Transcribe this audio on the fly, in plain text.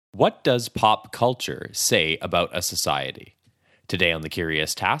What does pop culture say about a society? Today on The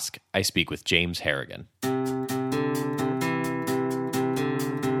Curious Task, I speak with James Harrigan.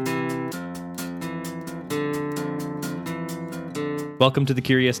 Welcome to The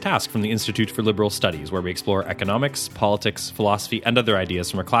Curious Task from the Institute for Liberal Studies, where we explore economics, politics, philosophy, and other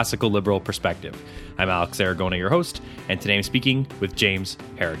ideas from a classical liberal perspective. I'm Alex Aragona, your host, and today I'm speaking with James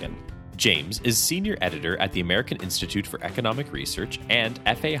Harrigan. James is Senior Editor at the American Institute for Economic Research and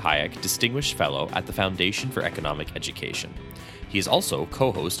F.A. Hayek Distinguished Fellow at the Foundation for Economic Education. He is also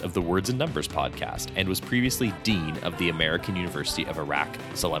co-host of the Words and Numbers podcast and was previously Dean of the American University of Iraq,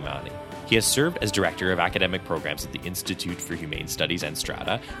 Soleimani. He has served as Director of Academic Programs at the Institute for Humane Studies and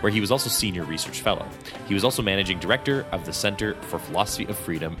Strata, where he was also Senior Research Fellow. He was also Managing Director of the Center for Philosophy of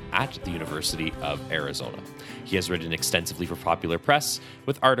Freedom at the University of Arizona. He has written extensively for popular press,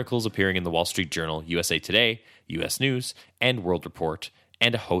 with articles appearing in the Wall Street Journal, USA Today, US News, and World Report,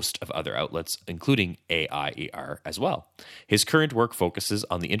 and a host of other outlets, including AIER as well. His current work focuses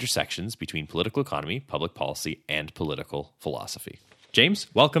on the intersections between political economy, public policy, and political philosophy. James,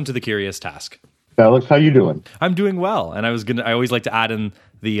 welcome to The Curious Task. Alex, how you doing? I'm doing well, and I always like to add in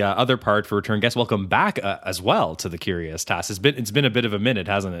the other part for return guests. Welcome back as well to The Curious Task. It's been a bit of a minute,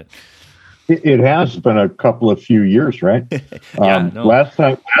 hasn't it? It has been a couple of few years, right? Last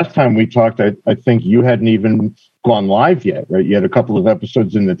time we talked, I think you hadn't even gone live yet, right? You had a couple of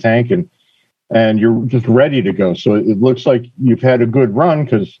episodes in the tank, and you're just ready to go. So it looks like you've had a good run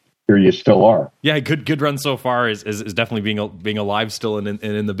because here you still are. Yeah, good run so far is definitely being alive still and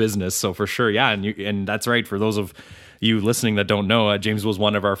in the business. So for sure, yeah, and that's right. For those of you listening that don't know, James was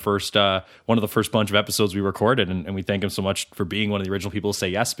one of the first bunch of episodes we recorded, and we thank him so much for being one of the original people to say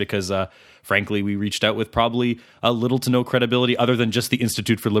yes, because frankly, we reached out with probably a little to no credibility other than just the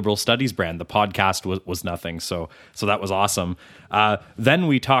Institute for Liberal Studies brand. The podcast was nothing, so that was awesome. Then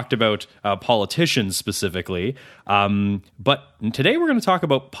we talked about politicians specifically, but today we're going to talk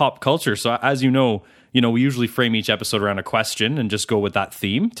about pop culture. So as you know, we usually frame each episode around a question and just go with that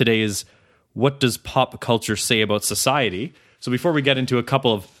theme. Today is, what does pop culture say about society? So before we get into a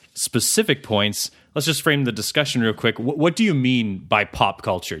couple of specific points, let's just frame the discussion real quick. What do you mean by pop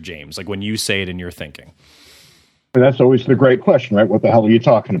culture, James? Like when you say it in your thinking? That's always the great question, right? What the hell are you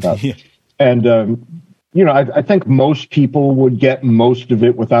talking about? Yeah. And, I think most people would get most of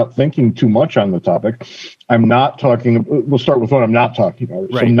it without thinking too much on the topic. We'll start with what I'm not talking about.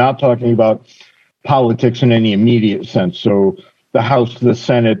 Right. So I'm not talking about politics in any immediate sense. So the House, the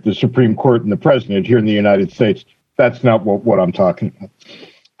Senate, the Supreme Court, and the President here in the United States, that's not what I'm talking about.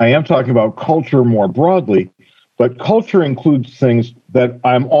 I am talking about culture more broadly, but culture includes things that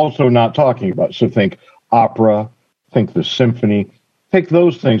I'm also not talking about. So think opera, think the symphony, take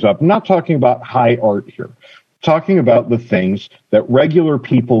those things up. I'm not talking about high art here. I'm talking about the things that regular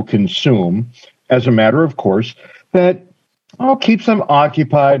people consume as a matter of course that keeps them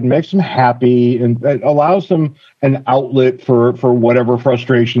occupied, makes them happy, and it allows them an outlet for whatever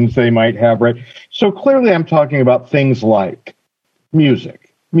frustrations they might have, right? So clearly I'm talking about things like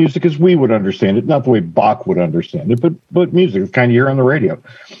music. Music as we would understand it, not the way Bach would understand it, but music is kind of here on the radio.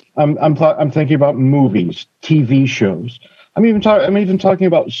 I'm thinking about movies, TV shows. I'm even talking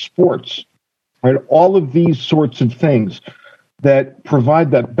about sports, right? All of these sorts of things that provide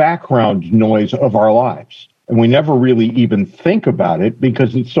that background noise of our lives. And we never really even think about it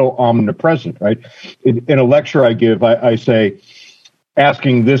because it's so omnipresent, right? In a lecture I give, I say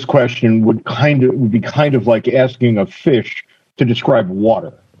asking this question would be kind of like asking a fish to describe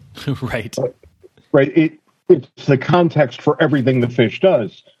water. Right. Right. It's the context for everything the fish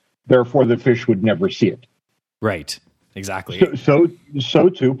does. Therefore, the fish would never see it. Right. Exactly. So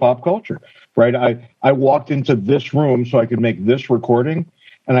too pop culture, right? I walked into this room so I could make this recording.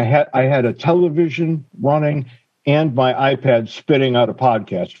 And I had a television running and my iPad spitting out a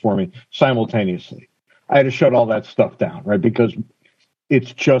podcast for me simultaneously. I had to shut all that stuff down, right? Because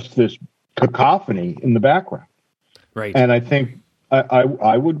it's just this cacophony in the background. Right. And I think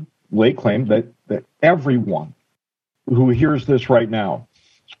I would lay claim that everyone who hears this right now,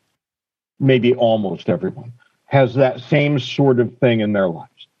 maybe almost everyone, has that same sort of thing in their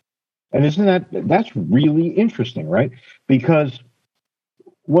lives. And that's really interesting, right? Because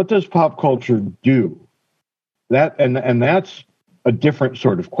what does pop culture do? And that's a different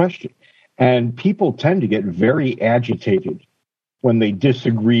sort of question. And people tend to get very agitated when they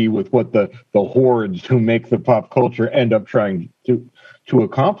disagree with what the hordes who make the pop culture end up trying to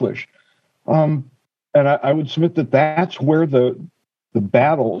accomplish. And I would submit that that's where the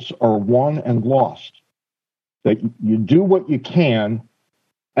battles are won and lost. That you do what you can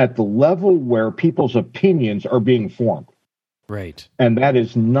at the level where people's opinions are being formed. Right. And that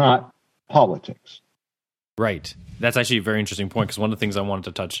is not politics. Right. That's actually a very interesting point, because one of the things I wanted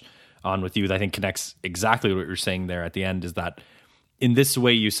to touch on with you that I think connects exactly what you're saying there at the end is that in this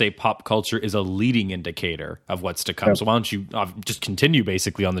way you say pop culture is a leading indicator of what's to come. Yep. So why don't you just continue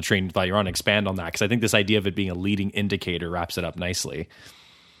basically on the train that you're on, expand on that, because I think this idea of it being a leading indicator wraps it up nicely.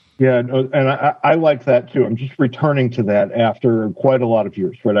 Yeah, and I like that too. I'm just returning to that after quite a lot of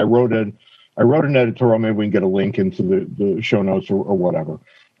years, right? I wrote an editorial, maybe we can get a link into the show notes or whatever,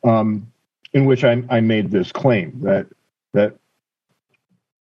 in which I made this claim that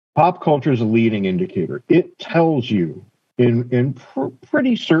pop culture is a leading indicator. It tells you in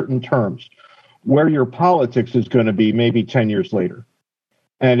pretty certain terms where your politics is going to be maybe 10 years later.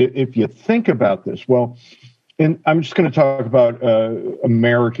 And if you think about this, well, and I'm just going to talk about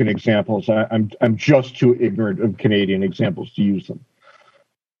American examples. I'm just too ignorant of Canadian examples to use them.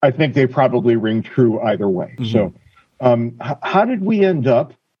 I think they probably ring true either way. Mm-hmm. So how did we end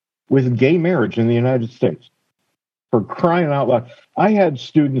up with gay marriage in the United States? For crying out loud. I had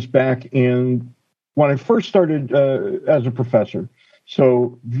students back when I first started as a professor,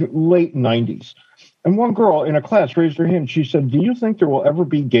 so late 90s. And one girl in a class raised her hand. She said, "Do you think there will ever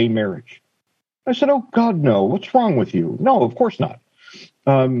be gay marriage?" I said, "Oh, God, no. What's wrong with you?" "No, of course not.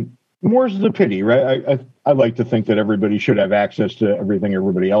 More's the pity," right? I like to think that everybody should have access to everything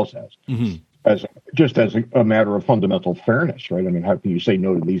everybody else has, mm-hmm. as a matter of fundamental fairness, right? I mean, how can you say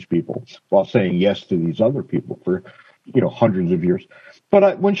no to these people while saying yes to these other people for, hundreds of years?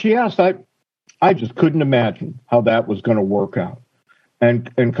 But when she asked, I just couldn't imagine how that was going to work out.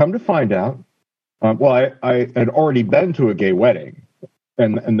 And come to find out, I had already been to a gay wedding,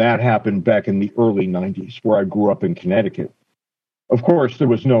 and that happened back in the early 90s, where I grew up in Connecticut. Of course, there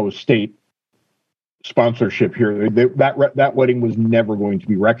was no state sponsorship here. That wedding was never going to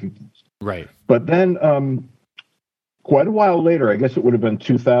be recognized. Right. But then quite a while later, I guess it would have been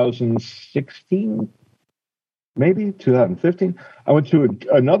 2016, maybe 2015, I went to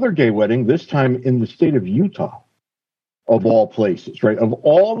another gay wedding, this time in the state of Utah, of all places, right? Of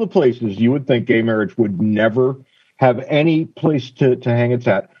all the places you would think gay marriage would never have any place to hang its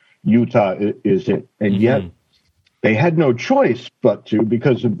hat, Utah is it. And mm-hmm. yet they had no choice but to,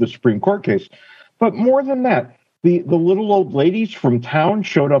 because of the Supreme Court case. But more than that, the little old ladies from town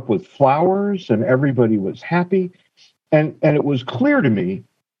showed up with flowers and everybody was happy. And it was clear to me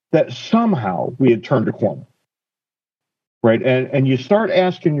that somehow we had turned a corner. Right. And you start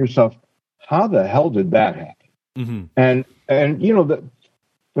asking yourself, how the hell did that happen? Mm-hmm. And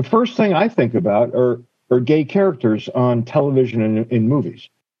the first thing I think about are gay characters on television and in movies.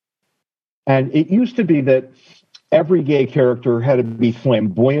 And it used to be that every gay character had to be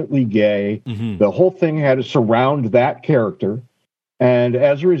flamboyantly gay. Mm-hmm. The whole thing had to surround that character. And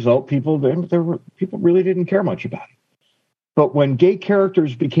as a result, people really didn't care much about it. But when gay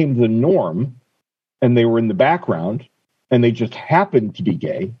characters became the norm and they were in the background and they just happened to be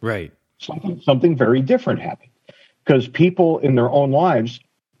gay, right, something very different happened. Because people in their own lives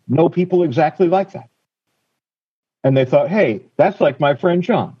know people exactly like that. And they thought, hey, that's like my friend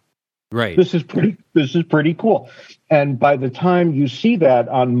John. Right. This is pretty cool. And by the time you see that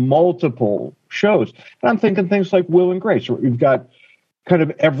on multiple shows, and I'm thinking things like Will and Grace, where you've got kind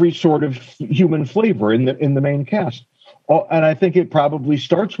of every sort of human flavor in the main cast. And I think it probably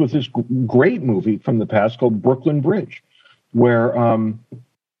starts with this great movie from the past called Brooklyn Bridge, where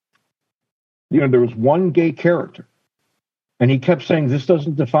there was one gay character, and he kept saying, "This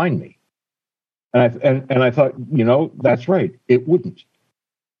doesn't define me." And I thought, that's right. It wouldn't.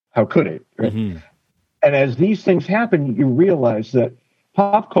 How could it? Right? Mm-hmm. And as these things happen, you realize that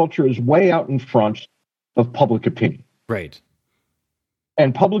pop culture is way out in front of public opinion. Right.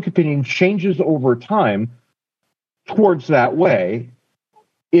 And public opinion changes over time towards that way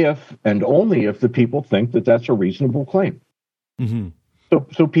if and only if the people think that that's a reasonable claim. Mm-hmm.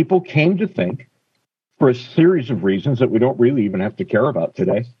 So people came to think, for a series of reasons that we don't really even have to care about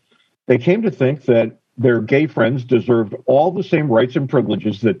today, they came to think that their gay friends deserved all the same rights and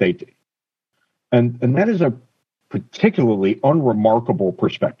privileges that they did. And that is a particularly unremarkable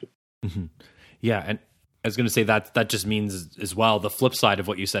perspective. Mm-hmm. Yeah, and I was going to say that just means as well, the flip side of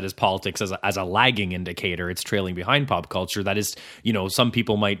what you said is politics as a lagging indicator. It's trailing behind pop culture. That is, some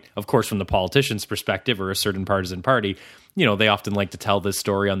people might, of course, from the politician's perspective or a certain partisan party, they often like to tell this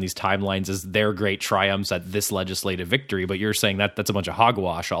story on these timelines as their great triumphs at this legislative victory. But you're saying that that's a bunch of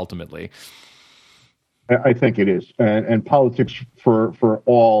hogwash ultimately. I think it is. And politics for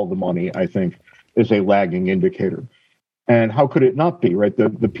all the money, I think, is a lagging indicator. And how could it not be, right?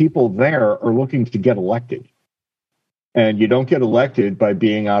 The people there are looking to get elected. And you don't get elected by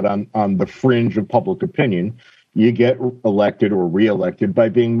being out on the fringe of public opinion. you get elected or reelected by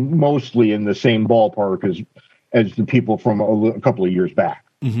being mostly in the same ballpark as the people from a couple of years back.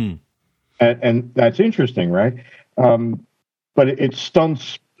 Mm-hmm. And that's interesting, right? But it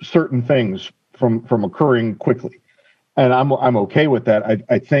stunts certain things from occurring quickly. And I'm okay with that.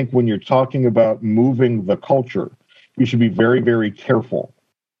 I think when you're talking about moving the culture, you should be very, very careful.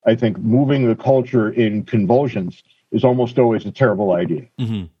 I think moving the culture in convulsions is almost always a terrible idea.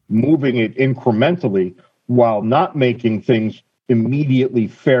 Mm-hmm. Moving it incrementally while not making things immediately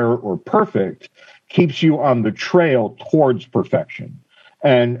fair or perfect keeps you on the trail towards perfection.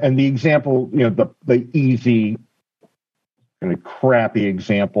 And the example, the easy kind of crappy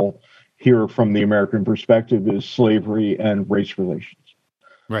example here from the American perspective is slavery and race relations.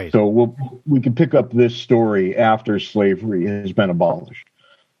 Right. So we can pick up this story after slavery has been abolished.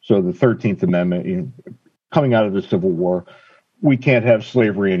 So the 13th Amendment, coming out of the Civil War, we can't have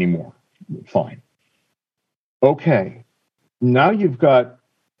slavery anymore. Fine. Okay. Now you've got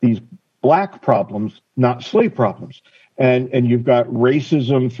these black problems, not slave problems. And you've got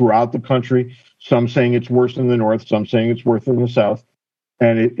racism throughout the country, some saying it's worse in the North, some saying it's worse in the South.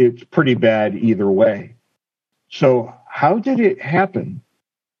 And it's pretty bad either way. So how did it happen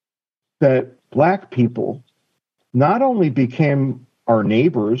that black people not only became our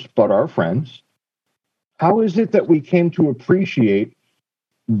neighbors, but our friends? How is it that we came to appreciate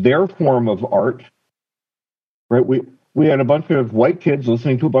their form of art? Right? We had a bunch of white kids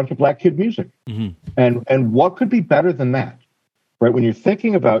listening to a bunch of black kid music. Mm-hmm. And what could be better than that? Right? When you're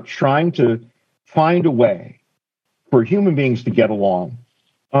thinking about trying to find a way for human beings to get along,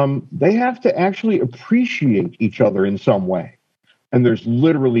 they have to actually appreciate each other in some way. And there's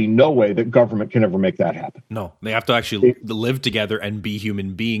literally no way that government can ever make that happen. No, they have to actually live together and be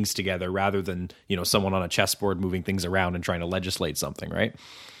human beings together rather than, someone on a chessboard moving things around and trying to legislate something, right?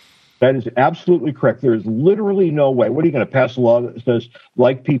 That is absolutely correct. There's literally no way. What are you going to pass a law that says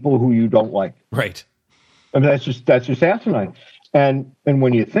like people who you don't like? Right. I mean, that's just asinine. And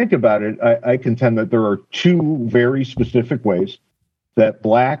when you think about it, I contend that there are two very specific ways that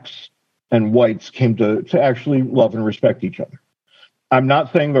blacks and whites came to actually love and respect each other. I'm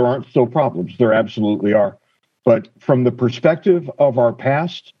not saying there aren't still problems. There absolutely are. But from the perspective of our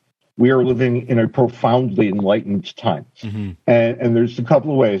past, we are living in a profoundly enlightened time. Mm-hmm. And there's a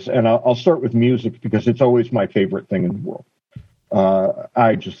couple of ways. And I'll start with music because it's always my favorite thing in the world.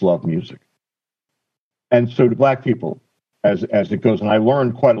 I just love music. And so do black people as it goes. And I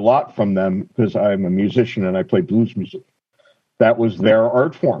learned quite a lot from them because I'm a musician and I play blues music. That was their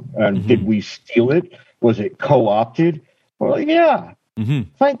art form. And mm-hmm. Did we steal it? Was it co-opted? Well, yeah. Mm-hmm.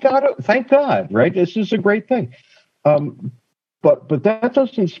 Thank God, right? This is a great thing. But that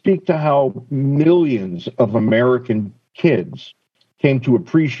doesn't speak to how millions of American kids came to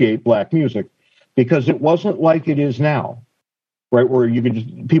appreciate black music, because it wasn't like it is now, right? Where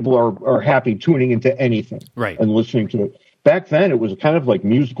people are happy tuning into anything, right, and listening to it. Back then, it was kind of like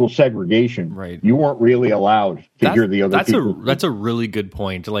musical segregation. Right. You weren't really allowed to hear the other people. That's a really good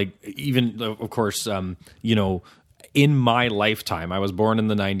point. Like, even, of course, in my lifetime, I was born in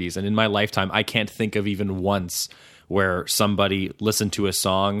the 90s, and in my lifetime, I can't think of even once where somebody listened to a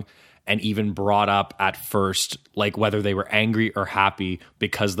song and even brought up at first, like, whether they were angry or happy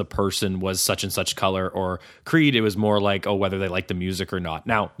because the person was such and such color or creed. It was more like, whether they liked the music or not.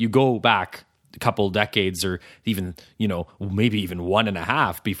 Now, you go back a couple decades or even, maybe even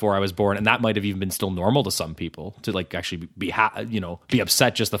 1.5 before I was born, and that might have even been still normal to some people to like actually be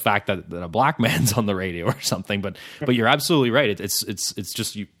upset just the fact that a black man's on the radio or something. But you're absolutely right. It's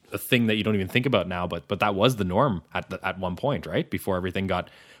just a thing that you don't even think about now, but that was the norm at one point, right? Before everything got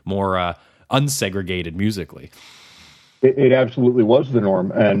more unsegregated musically. It absolutely was the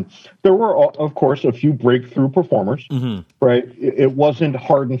norm. And there were, of course, a few breakthrough performers, mm-hmm. right? It wasn't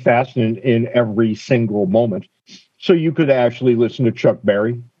hard and fast in every single moment. So you could actually listen to Chuck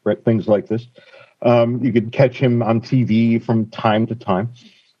Berry, right? Things like this. You could catch him on TV from time to time.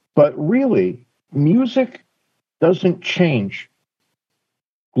 But really, music doesn't change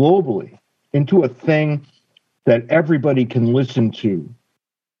globally into a thing that everybody can listen to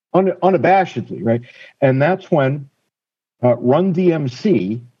unabashedly, right? And that's when Run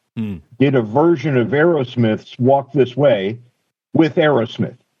DMC did a version of Aerosmith's Walk This Way with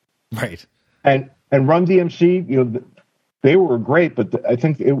Aerosmith. Right. And Run DMC, they were great, but I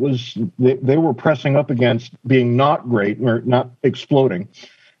think it was, they were pressing up against being not great or not exploding.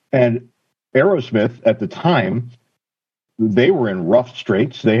 And Aerosmith at the time, they were in rough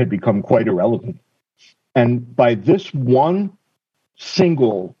straits. They had become quite irrelevant. And by this one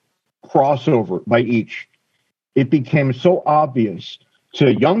single crossover by each, it became so obvious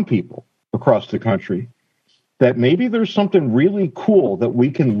to young people across the country that maybe there's something really cool that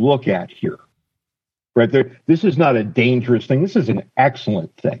we can look at here. Right there, this is not a dangerous thing. This is an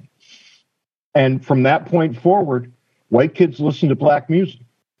excellent thing. And from that point forward, white kids listen to black music.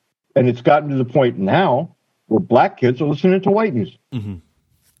 And it's gotten to the point now where black kids are listening to white music. Mm-hmm.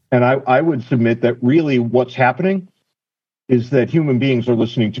 And I would submit that really what's happening is that human beings are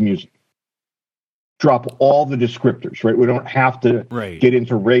listening to music. Drop all the descriptors, right? We don't have to get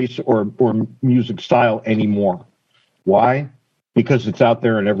into race or music style anymore. Why? Because it's out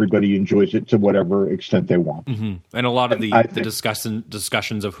there and everybody enjoys it to whatever extent they want. Mm-hmm. And a lot of the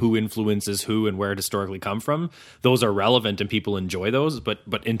discussions of who influences who and where it historically come from, those are relevant and people enjoy those. But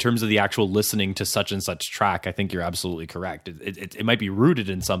in terms of the actual listening to such and such track, I think you're absolutely correct. It might be rooted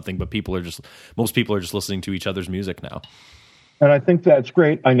in something, but most people are just listening to each other's music now. And I think that's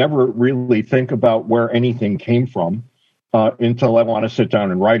great. I never really think about where anything came from until I want to sit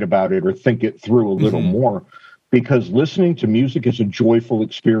down and write about it or think it through a little more. Because listening to music is a joyful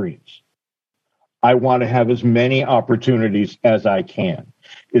experience. I want to have as many opportunities as I can.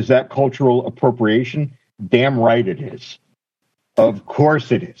 Is that cultural appropriation? Damn right it is. Of course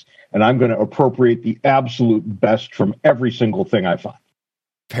it is. And I'm going to appropriate the absolute best from every single thing I find.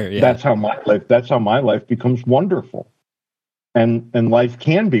 Yeah. That's how my life becomes wonderful. And life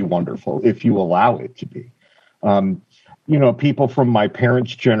can be wonderful if you allow it to be. People from my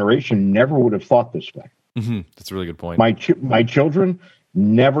parents' generation never would have thought this way. Mm-hmm. That's a really good point. My children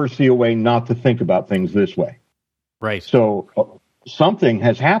never see a way not to think about things this way. Right. So something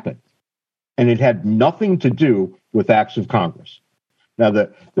has happened, and it had nothing to do with acts of Congress. Now,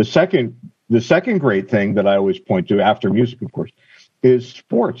 the second great thing that I always point to after music, of course, is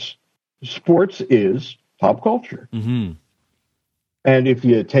sports. Sports is pop culture. Mm-hmm. And if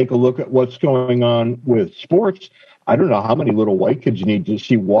you take a look at what's going on with sports, I don't know how many little white kids you need to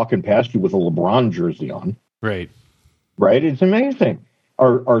see walking past you with a LeBron jersey on. Right. It's amazing.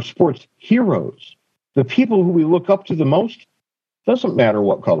 Our sports heroes, the people who we look up to the most, doesn't matter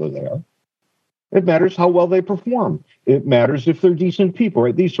what color they are. It matters how well they perform. It matters if they're decent people,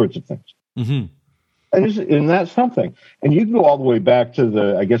 right? These sorts of things. Mm-hmm. And that's something. And you can go all the way back to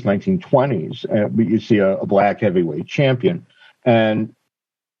the, 1920s, but you see a black heavyweight champion. And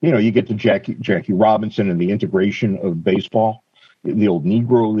you get to Jackie Robinson and the integration of baseball, the old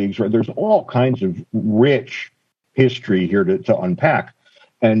Negro leagues, right? There's all kinds of rich history here to unpack.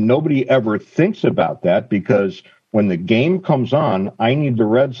 And nobody ever thinks about that because when the game comes on, I need the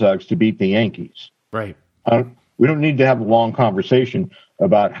Red Sox to beat the Yankees. Right. We don't need to have a long conversation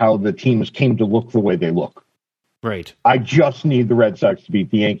about how the teams came to look the way they look. Right. I just need the Red Sox to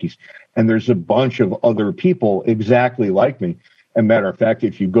beat the Yankees. And there's a bunch of other people exactly like me. As a matter of fact,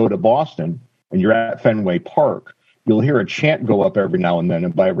 if you go to Boston and you're at Fenway Park, you'll hear a chant go up every now and then.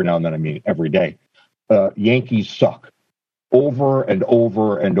 And by every now and then, I mean every day. Yankees suck. Over and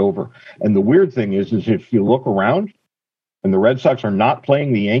over and over. And the weird thing is if you look around and the Red Sox are not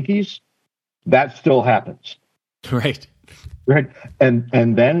playing the Yankees, that still happens. Right. Right. And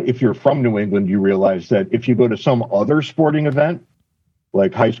then if you're from New England, you realize that if you go to some other sporting event,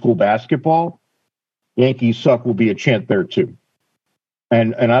 like high school basketball, Yankees suck will be a chant there too.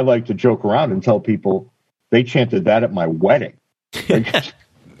 And I like to joke around and tell people they chanted that at my wedding.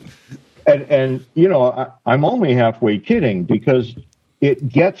 And I'm only halfway kidding because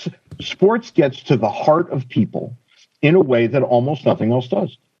sports gets to the heart of people in a way that almost nothing else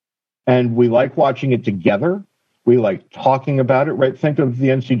does. And we like watching it together. We like talking about it, right? Think of the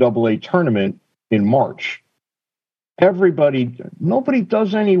NCAA tournament in March. Nobody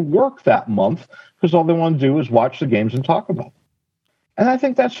does any work that month because all they want to do is watch the games and talk about them. And I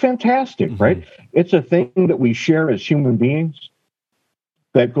think that's fantastic, mm-hmm. right? It's a thing that we share as human beings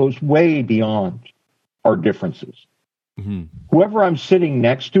that goes way beyond our differences. Mm-hmm. Whoever I'm sitting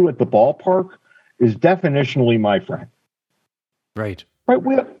next to at the ballpark is definitionally my friend. Right. Right.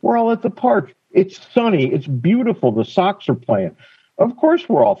 We're all at the park. It's sunny. It's beautiful. The Sox are playing. Of course,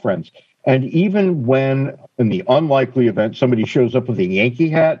 we're all friends. And even when, in the unlikely event, somebody shows up with a Yankee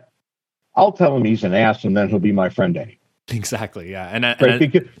hat, I'll tell him he's an ass, and then he'll be my friend anyway. Exactly. Yeah.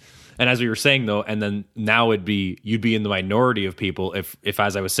 And as we were saying, though, and then now you'd be in the minority of people if,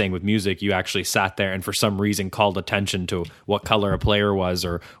 as I was saying with music, you actually sat there and for some reason called attention to what color a player was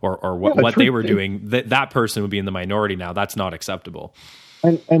or what they were doing. That person would be in the minority now. That's not acceptable.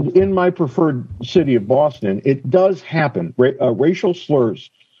 And in my preferred city of Boston, it does happen. Racial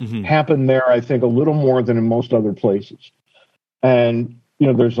slurs mm-hmm. happen there, I think, a little more than in most other places. And,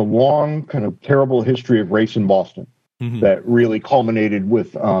 there's a long kind of terrible history of race in Boston. Mm-hmm. That really culminated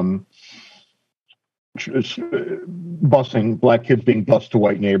with busing, black kids being bused to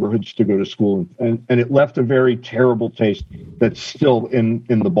white neighborhoods to go to school, and it left a very terrible taste that's still in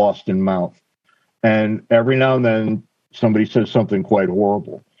the Boston mouth. And every now and then somebody says something quite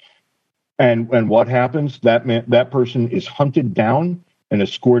horrible, and what happens? That person is hunted down and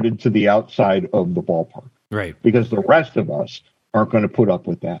escorted to the outside of the ballpark, right? Because the rest of us aren't going to put up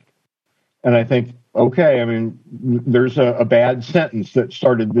with that. And I think, okay, I mean, there's a bad sentence that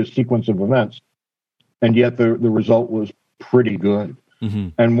started this sequence of events, and yet the result was pretty good. Mm-hmm.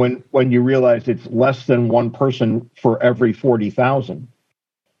 And when you realize it's less than one person for every 40,000,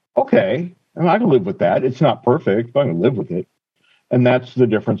 okay, I mean, I can live with that. It's not perfect, but I can live with it. And that's the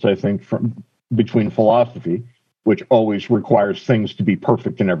difference, I think, between philosophy, which always requires things to be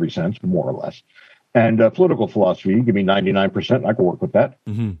perfect in every sense, more or less, and political philosophy. You give me 99%, and I can work with that.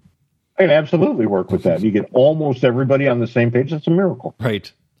 Mm-hmm. I can absolutely work with that. You get almost everybody on the same page. That's a miracle.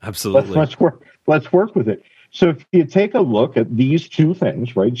 Right. Absolutely. Let's work with it. So if you take a look at these two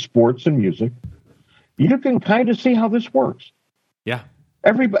things, right, sports and music, you can kind of see how this works. Yeah.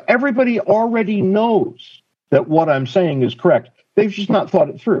 Everybody already knows that what I'm saying is correct. They've just not thought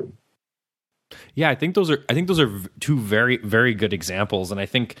it through. Yeah, I think those are two very, very good examples. And I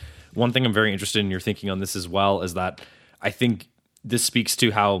think one thing I'm very interested in your thinking on this as well is that I think this speaks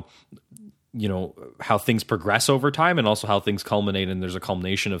to how things progress over time and also how things culminate, and there's a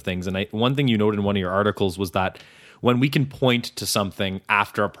culmination of things. And one thing you noted in one of your articles was that when we can point to something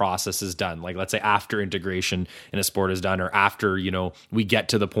after a process is done, like let's say after integration in a sport is done, or after, we get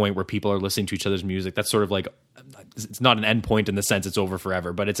to the point where people are listening to each other's music, that's sort of like, it's not an end point in the sense it's over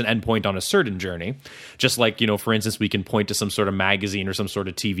forever, but it's an end point on a certain journey. Just like, for instance, we can point to some sort of magazine or some sort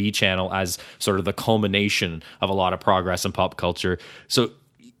of TV channel as sort of the culmination of a lot of progress in pop culture. So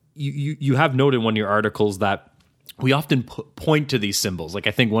you have noted in one of your articles that we often point to these symbols. Like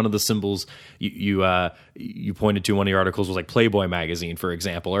I think one of the symbols you pointed to in one of your articles was like Playboy magazine, for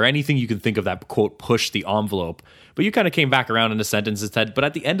example, or anything you can think of that, quote, push the envelope. But you kind of came back around in a sentence and said, but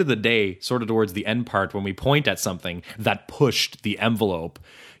at the end of the day, sort of towards the end part, when we point at something that pushed the envelope,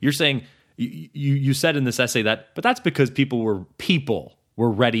 you're saying, you said in this essay that, but that's because people were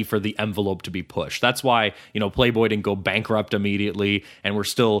ready for the envelope to be pushed. That's why, Playboy didn't go bankrupt immediately, and we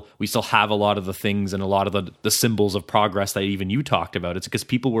still have a lot of the things and a lot of the symbols of progress that even you talked about. It's because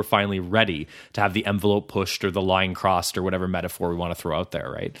people were finally ready to have the envelope pushed or the line crossed or whatever metaphor we want to throw out there,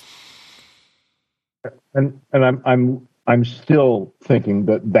 right? And I'm still thinking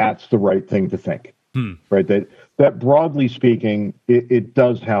that that's the right thing to think, right? That broadly speaking, it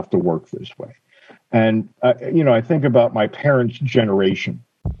does have to work this way. And, I think about my parents' generation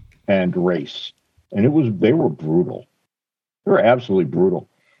and race, and they were brutal. They were absolutely brutal.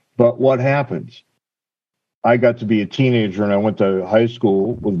 But what happens? I got to be a teenager and I went to high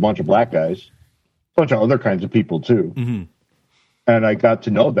school with a bunch of black guys, a bunch of other kinds of people too. Mm-hmm. And I got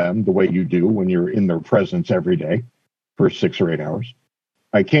to know them the way you do when you're in their presence every day for 6 or 8 hours.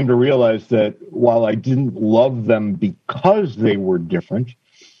 I came to realize that while I didn't love them because they were different,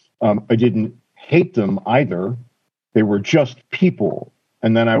 I didn't hate them either. They were just people.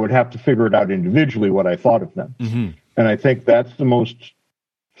 And then I would have to figure it out individually what I thought of them. Mm-hmm. And I think that's the most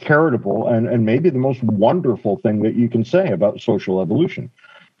charitable and maybe the most wonderful thing that you can say about social evolution,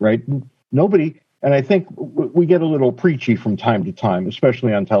 right? Nobody, and I think we get a little preachy from time to time,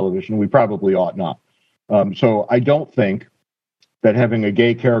 especially on television. We probably ought not. So I don't think that having a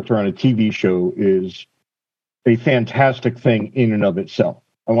gay character on a TV show is a fantastic thing in and of itself.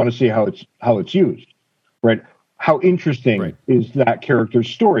 I want to see how it's used, right? How interesting is that character's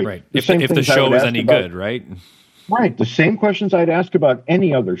story? Right. If the show is any good, right? Right. The same questions I'd ask about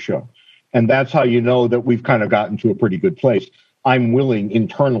any other show. And that's how you know that we've kind of gotten to a pretty good place. I'm willing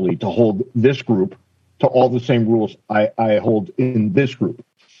internally to hold this group to all the same rules I hold in this group.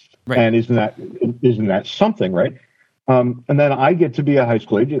 Right. And isn't that something, right? And then I get to be a high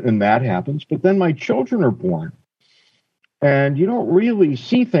school agent, and that happens. But then my children are born. And you don't really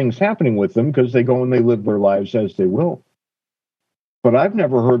see things happening with them because they go and they live their lives as they will. But I've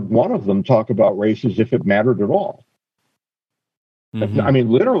never heard one of them talk about race as if it mattered at all. Mm-hmm. I mean,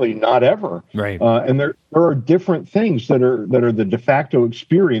 literally not ever. Right. And there are different things that are the de facto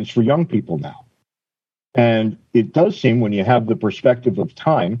experience for young people now. And it does seem, when you have the perspective of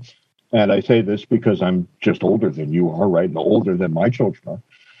time, and I say this because I'm just older than you are, right? And older than my children are,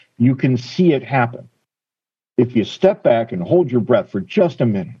 you can see it happen. If you step back and hold your breath for just a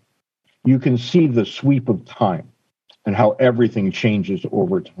minute, you can see the sweep of time and how everything changes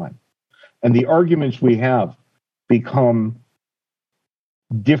over time. And the arguments we have become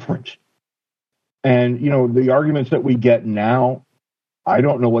different. And, the arguments that we get now, I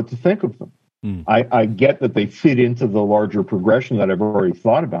don't know what to think of them. I get that they fit into the larger progression that I've already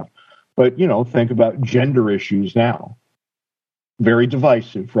thought about. But, think about gender issues now. Very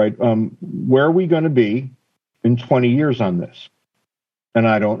divisive, right? Where are we going to be in 20 years on this? And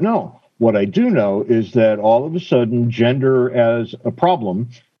I don't know. What I do know is that all of a sudden, gender as a problem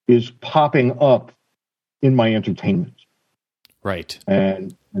is popping up in my entertainment. Right.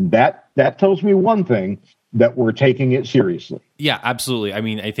 And that tells me one thing, that we're taking it seriously. Yeah, absolutely. I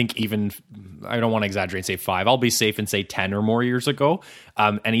mean, I think even, I don't want to exaggerate and say 5, I'll be safe and say 10 or more years ago.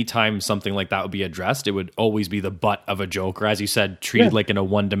 Anytime something like that would be addressed, it would always be the butt of a joke, or as you said, treated like in a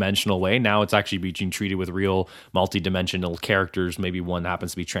one-dimensional way. Now it's actually being treated with real multi-dimensional characters. Maybe one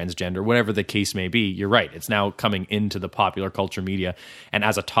happens to be transgender, whatever the case may be. You're right. It's now coming into the popular culture media and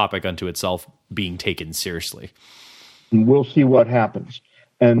as a topic unto itself being taken seriously. And we'll see what happens.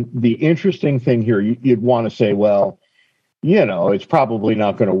 And the interesting thing here, you'd want to say, well, it's probably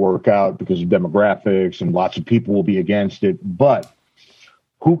not going to work out because of demographics and lots of people will be against it. But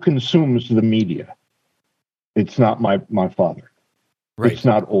who consumes the media? It's not my father. Right. It's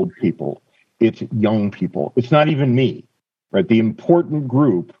not old people. It's young people. It's not even me, right? The important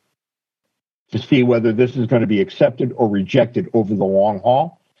group to see whether this is going to be accepted or rejected over the long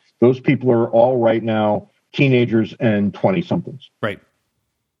haul. Those people are all right now teenagers and 20-somethings. Right.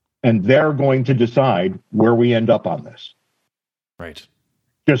 And they're going to decide where we end up on this. Right.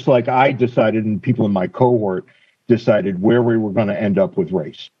 Just like I decided and people in my cohort decided where we were going to end up with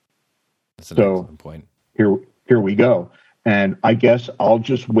race. That's an excellent point. Here we go. And I guess I'll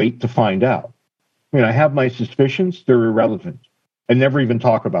just wait to find out. I have my suspicions. They're irrelevant. I never even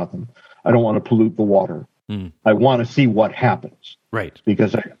talk about them. I don't want to pollute the water. I want to see what happens. Right.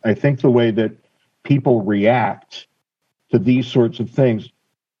 Because I think the way that people react to these sorts of things,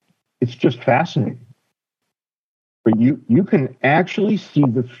 it's just fascinating. But you can actually see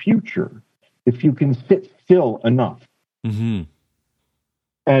the future if you can sit still enough. Mm-hmm.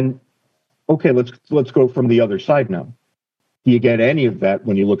 And okay, let's go from the other side now. Do you get any of that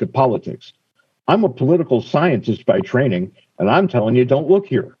when you look at politics? I'm a political scientist by training, and I'm telling you, don't look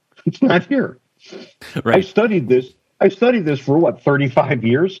here. It's not here. Right. I studied this for 35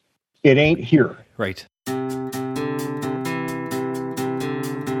 years. It ain't here. Right.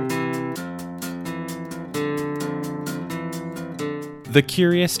 The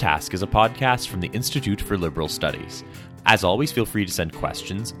Curious Task is a podcast from the Institute for Liberal Studies. As always, feel free to send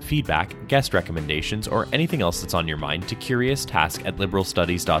questions, feedback, guest recommendations, or anything else that's on your mind to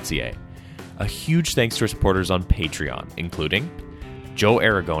curioustask@liberalstudies.ca. A huge thanks to our supporters on Patreon, including Joe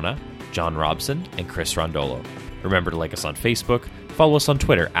Aragona, John Robson, and Chris Rondolo. Remember to like us on Facebook, follow us on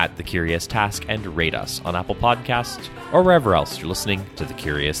Twitter The Curious Task, and rate us on Apple Podcasts or wherever else you're listening to The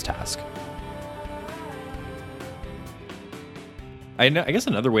Curious Task. I guess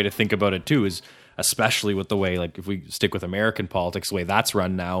another way to think about it too is, especially with the way, like if we stick with American politics, the way that's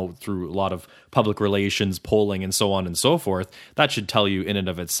run now through a lot of public relations, polling, and so on and so forth, that should tell you in and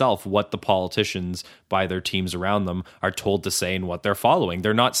of itself what the politicians by their teams around them are told to say and what they're following.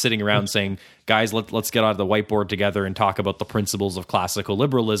 They're not sitting around saying, guys, let's get out of the whiteboard together and talk about the principles of classical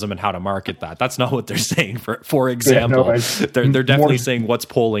liberalism and how to market that. That's not what they're saying, for example. Yeah, no, they're definitely saying what's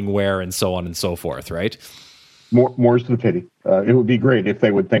polling where and so on and so forth, right? More's the pity. It would be great if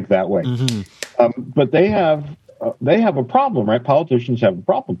they would think that way. Mm-hmm. But they have a problem, right? Politicians have a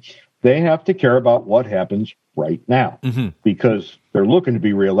problem. They have to care about what happens right now because they're looking to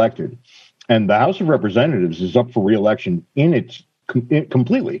be reelected. And the House of Representatives is up for reelection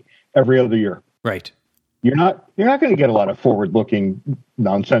completely every other year. Right. You're not going to get a lot of forward-looking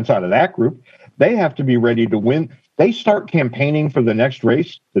nonsense out of that group. They have to be ready to win. They start campaigning for the next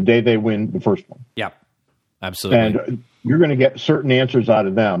race the day they win the first one. Yeah. Absolutely. And you're going to get certain answers out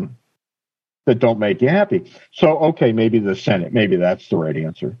of them that don't make you happy. So, okay, maybe the Senate, maybe that's the right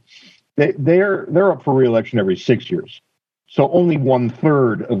answer. They're up for re-election every 6 years. So only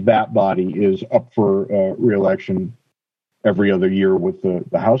 1/3 of that body is up for re-election every other year with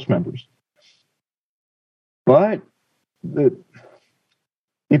the House members. But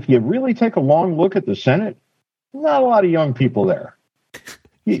if you really take a long look at the Senate, not a lot of young people there.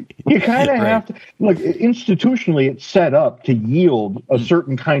 You kind of have to look institutionally. It's set up to yield a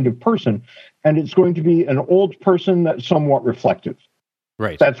certain kind of person, and it's going to be an old person that's somewhat reflective.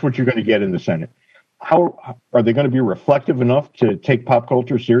 Right. That's what you're going to get in the Senate. How are they going to be reflective enough to take pop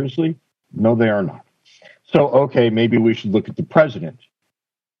culture seriously? No, they are not. So, okay, maybe we should look at the president.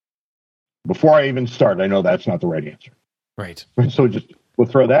 Before I even start, I know that's not the right answer. Right. So we'll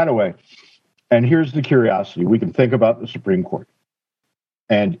throw that away. And here's the curiosity. We can think about the Supreme Court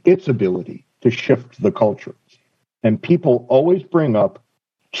and its ability to shift the culture. And people always bring up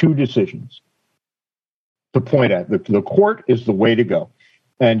two decisions. to point at. The court is the way to go.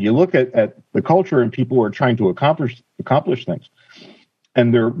 And you look at the culture and people who are trying to accomplish things,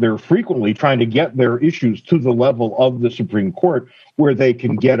 and they're frequently trying to get their issues to the level of the Supreme Court where they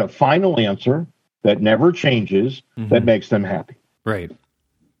can get a final answer that never changes, that makes them happy. Right.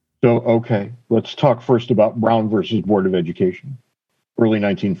 So, okay, let's talk first about Brown versus Board of Education, early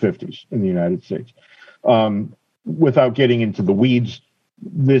 1950s in the United States. Without getting into the weeds,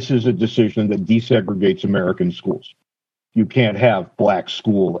 this is a decision that desegregates American schools. You can't have black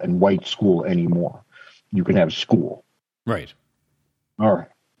school and white school anymore. You can have school. Right. All right.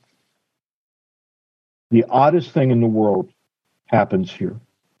 The oddest thing in the world happens here,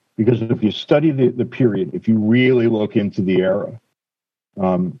 because if you study the period, if you really look into the era,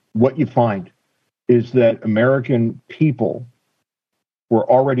 what you find is that American people were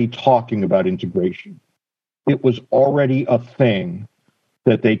already talking about integration. It was already a thing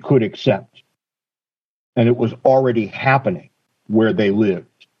that they could accept. And it was already happening where they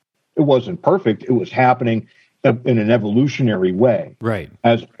lived. It wasn't perfect. It was happening in an evolutionary way. Right.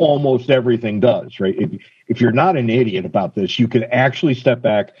 As almost everything does, right? If you're not an idiot about this, you can actually step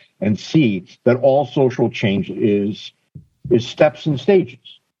back and see that all social change is steps and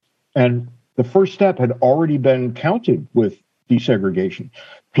stages. And the first step had already been counted with desegregation.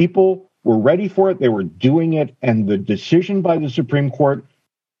 People were ready for it. They were doing it. And the decision by the Supreme Court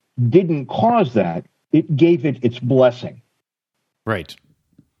didn't cause that. It gave it its blessing. Right.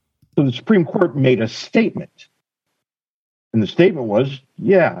 So the Supreme Court made a statement. And the statement was,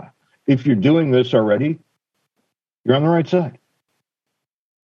 yeah, if you're doing this already, you're on the right side.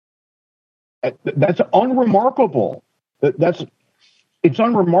 That's unremarkable. It's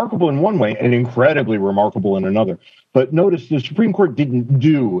unremarkable in one way and incredibly remarkable in another. But notice the Supreme Court didn't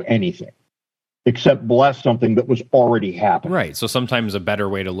do anything except bless something that was already happening. Right. So sometimes a better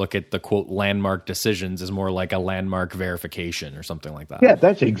way to look at the, quote, landmark decisions is more like a landmark verification or something like that. Yeah,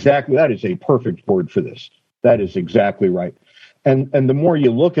 that is a perfect word for this. That is exactly right. And the more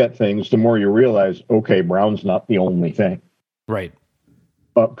you look at things, the more you realize, okay, Brown's not the only thing. Right.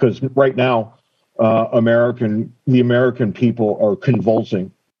 Because right now, the American people are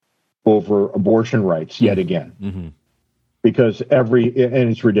convulsing over abortion rights yet again. Mm-hmm. Because and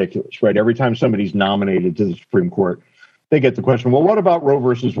it's ridiculous, right? Every time somebody's nominated to the Supreme Court, they get the question, well, what about Roe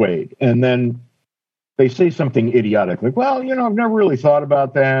versus Wade? And then they say something idiotic, like, well, I've never really thought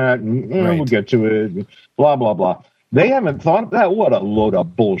about that. And, we'll get to it, blah, blah, blah. They haven't thought of that. What a load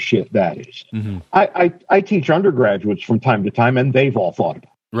of bullshit that is. Mm-hmm. I teach undergraduates from time to time, and they've all thought about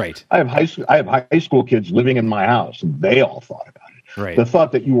it. Right. I have high school kids living in my house, and they all thought about it. Right. The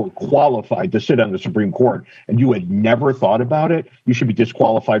thought that you were qualified to sit on the Supreme Court and you had never thought about it, you should be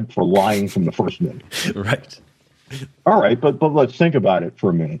disqualified for lying from the first minute. Right. All right, but let's think about it for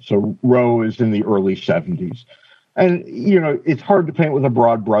a minute. So Roe is in the early 70s. And, it's hard to paint with a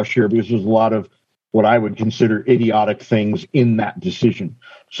broad brush here because there's a lot of what I would consider idiotic things in that decision.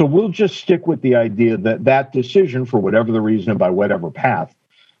 So we'll just stick with the idea that decision, for whatever the reason and by whatever path,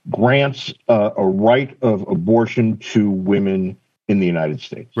 grants a right of abortion to women in the United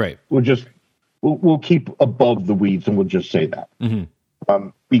States. Right. We'll keep above the weeds and we'll just say that. Mm-hmm.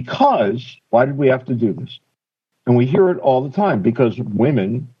 Because why did we have to do this? And we hear it all the time, because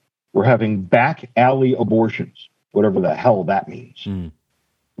women were having back alley abortions, whatever the hell that means. Mm.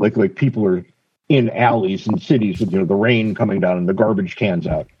 Like people are in alleys in cities with the rain coming down and the garbage cans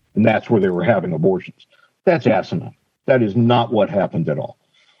out, and that's where they were having abortions. That's asinine. That is not what happened at all.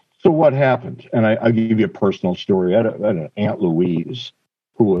 So what happened? And I'll give you a personal story. I had an Aunt Louise,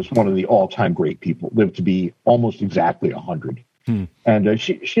 who was one of the all-time great people, lived to be almost exactly 100. Hmm. And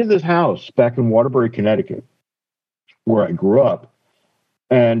she had this house back in Waterbury, Connecticut, where I grew up.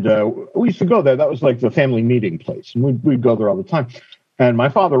 And we used to go there. That was like the family meeting place. And we'd go there all the time. And my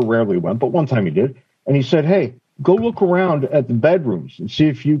father rarely went, but one time he did. And he said, hey, go look around at the bedrooms and see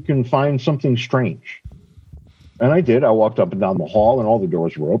if you can find something strange. And I did. I walked up and down the hall, and all the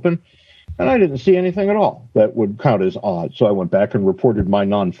doors were open, and I didn't see anything at all that would count as odd. So I went back and reported my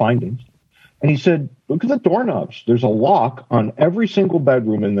non-findings. And he said, look at the doorknobs. There's a lock on every single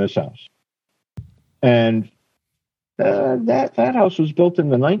bedroom in this house. And that house was built in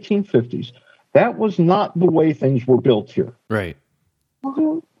the 1950s. That was not the way things were built here. Right.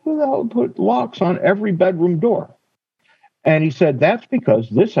 Who the hell put locks on every bedroom door? And he said, that's because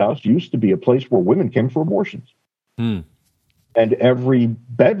this house used to be a place where women came for abortions. Hmm. And every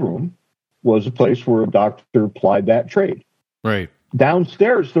bedroom was a place where a doctor plied that trade. Right.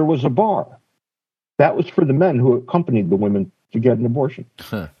 Downstairs, there was a bar. That was for the men who accompanied the women to get an abortion.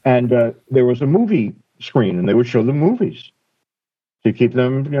 Huh. And there was a movie screen, and they would show them movies to keep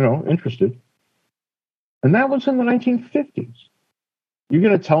them, interested. And that was in the 1950s. You're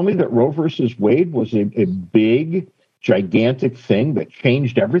going to tell me that Roe versus Wade was a big, gigantic thing that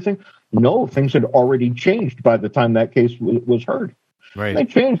changed everything? No, things had already changed by the time that case was heard. Right. They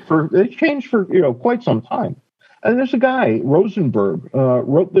changed for quite some time. And there's a guy, Rosenberg,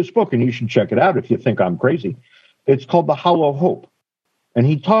 wrote this book, and you should check it out if you think I'm crazy. It's called The Hollow Hope. And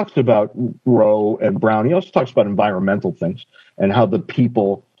he talks about Roe and Brown. He also talks about environmental things and how the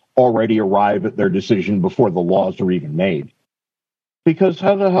people already arrive at their decision before the laws are even made. Because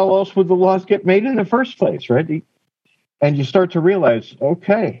how the hell else would the laws get made in the first place, right? And you start to realize,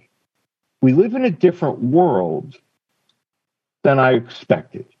 okay, we live in a different world than I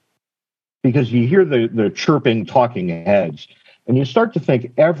expected. Because you hear the chirping talking heads, and you start to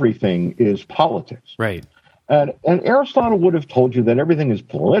think everything is politics. Right. And Aristotle would have told you that everything is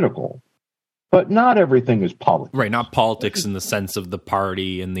political, but not everything is politics. Right, not politics in the sense of the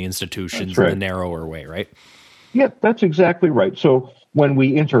party and the institutions right. in the narrower way, right? Yeah, that's exactly right. So when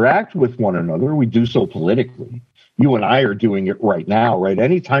we interact with one another, we do so politically. You and I are doing it right now, right?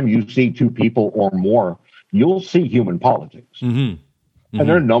 Anytime you see two people or more, you'll see human politics. Mm-hmm. And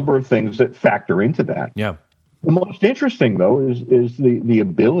there are a number of things that factor into that. Yeah. The most interesting, though, is the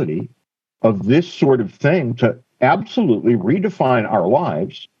ability of this sort of thing to absolutely redefine our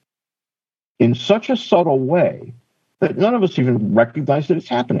lives in such a subtle way that none of us even recognize that it's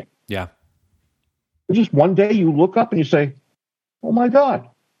happening. Yeah. Just one day you look up and you say, oh, my God,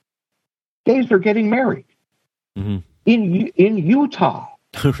 gays are getting married in Utah.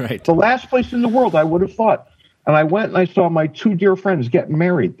 Right. The last place in the world I would have thought. And I went and I saw my two dear friends get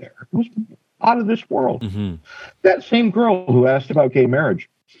married there. It was out of this world. Mm-hmm. That same girl who asked about gay marriage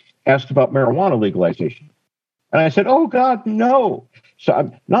asked about marijuana legalization. And I said, oh, God, no.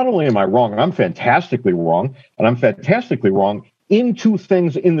 So not only am I wrong, I'm fantastically wrong. And I'm fantastically wrong in two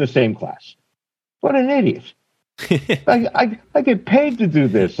things in the same class. What an idiot. I get paid to do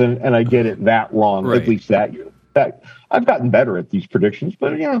this, and I get it that wrong, right. At least that year. I've gotten better at these predictions,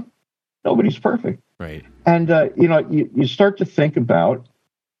 but, nobody's perfect. Right. And, you start to think about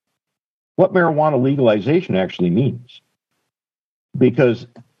what marijuana legalization actually means. Because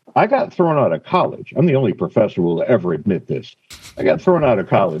I got thrown out of college. I'm the only professor who will ever admit this. I got thrown out of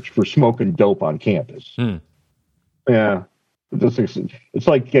college for smoking dope on campus. Yeah. It's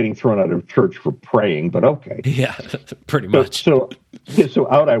like getting thrown out of church for praying, but okay. Yeah, pretty much. So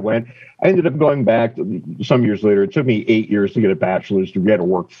out I went. I ended up going back some years later. It took me 8 years to get a bachelor's degree. I had to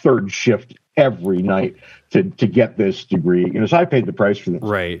work third shift every night to get this degree. So I paid the price for this.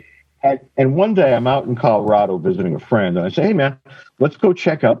 Right. And one day I'm out in Colorado visiting a friend, and I say, hey, man, let's go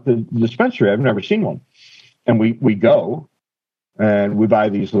check out the dispensary. I've never seen one. And we go, and we buy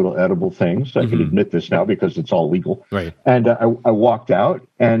these little edible things. I can admit this now because it's all legal. Right. And I walked out,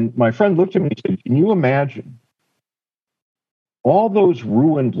 and my friend looked at me and said, can you imagine all those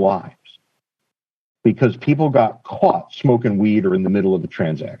ruined lives because people got caught smoking weed or in the middle of a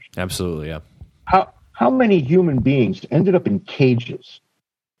transaction? Absolutely, yeah. How many human beings ended up in cages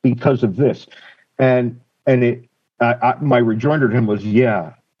because of this? And my rejoinder to him was,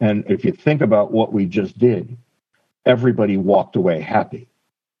 yeah. And if you think about what we just did, everybody walked away happy.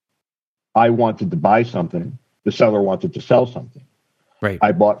 I wanted to buy something. The seller wanted to sell something. Right.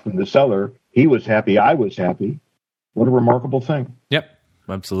 I bought from the seller. He was happy. I was happy. What a remarkable thing. Yep,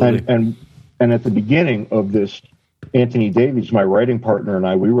 absolutely. And at the beginning of this, Anthony Davies, my writing partner,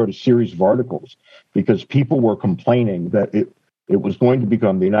 and we wrote a series of articles because people were complaining that it was going to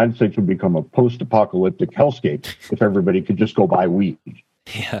become, the United States would become a post-apocalyptic hellscape if everybody could just go buy weed.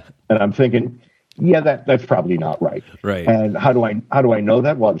 Yeah. And I'm thinking, yeah, that's probably not right. Right. And how do I know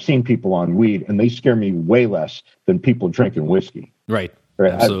that? Well, I've seen people on weed, and they scare me way less than people drinking whiskey. Right.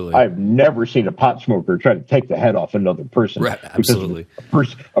 Absolutely. I've never seen a pot smoker try to take the head off another person. Right. Absolutely.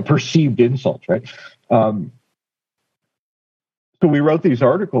 A perceived insult, right? So we wrote these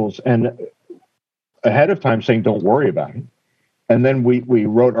articles and ahead of time saying, don't worry about it. And then we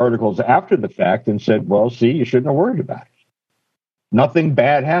wrote articles after the fact and said, well, see, you shouldn't have worried about it. Nothing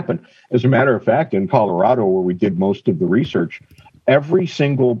bad happened. As a matter of fact, in Colorado, where we did most of the research, every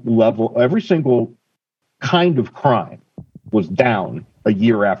single kind of crime was down a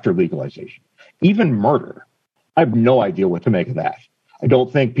year after legalization. Even murder. I have no idea what to make of that. I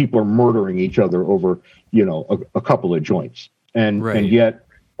don't think people are murdering each other over, a couple of joints. And yet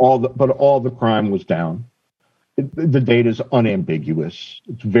all the crime was down. The data is unambiguous.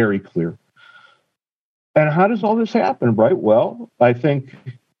 It's very clear. And how does all this happen, right? Well, I think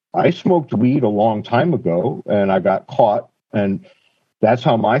I smoked weed a long time ago and I got caught, and that's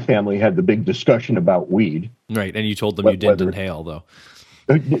how my family had the big discussion about weed. Right. And you told them you didn't inhale, though.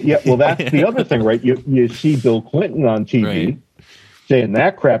 Yeah, well, that's the other thing, right? You see Bill Clinton on TV Right. saying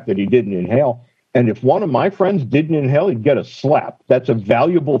that crap that he didn't inhale. And if one of my friends didn't inhale, he'd get a slap. That's a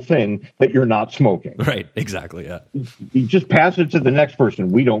valuable thing that you're not smoking. Right, exactly, yeah. You just pass it to the next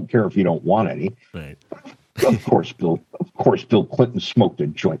person. We don't care if you don't want any. Right. Of course, Bill Clinton smoked a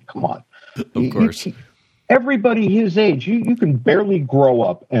joint. Come on. Of course. Everybody his age, you can barely grow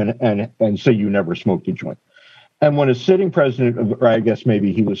up and say you never smoked a joint. And when a sitting president, or I guess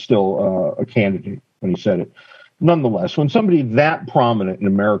maybe he was still a candidate when he said it, nonetheless, when somebody that prominent in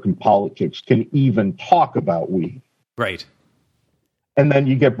American politics can even talk about weed. Right. And then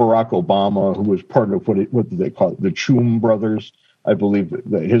you get Barack Obama, who was part of what did they call it? The Choom brothers, I believe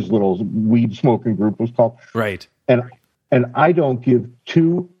that his little weed smoking group was called. Right. And I don't give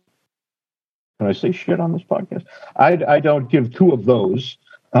two. Can I say shit on this podcast? I don't give two of those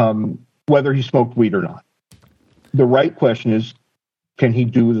whether he smoked weed or not. The right question is, can he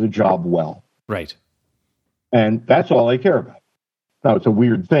do the job well? Right. And that's all I care about. Now, it's a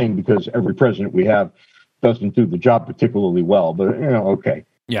weird thing because every president we have doesn't do the job particularly well, but, okay.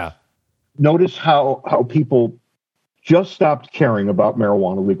 Yeah. Notice how people just stopped caring about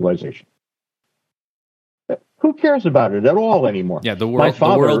marijuana legalization. Who cares about it at all anymore? Yeah, the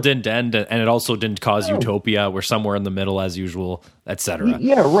world didn't end, and it also didn't cause utopia. We're somewhere in the middle as usual, etc.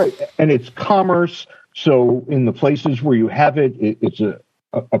 Yeah, right. And it's commerce. So in the places where you have it, it's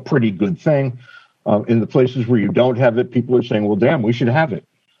a pretty good thing. In the places where you don't have it, people are saying, well, damn, we should have it.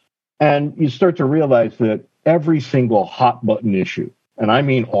 And you start to realize that every single hot button issue, and I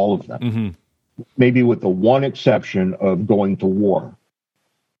mean all of them, maybe with the one exception of going to war,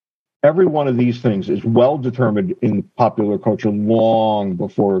 every one of these things is well determined in popular culture long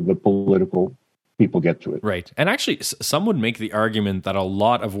before the political people get to it. Right. And actually, some would make the argument that a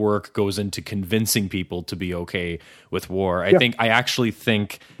lot of work goes into convincing people to be okay with war. I actually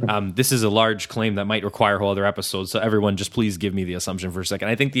think this is a large claim that might require a whole other episode. So everyone, just please give me the assumption for a second.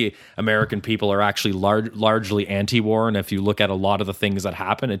 I think the American people are actually largely anti-war. And if you look at a lot of the things that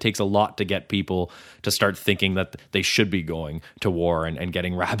happen, it takes a lot to get people to start thinking that they should be going to war and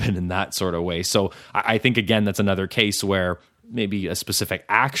getting rabid in that sort of way. So I think, again, that's another case where maybe a specific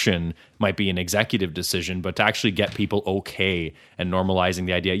action might be an executive decision, but to actually get people okay and normalizing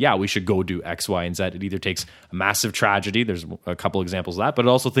the idea, yeah, we should go do X, Y, and Z. It either takes a massive tragedy, there's a couple examples of that, but it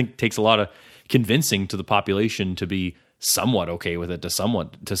also takes a lot of convincing to the population to be somewhat okay with it to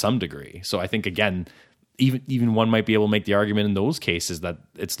some degree. So I think, again, even one might be able to make the argument in those cases that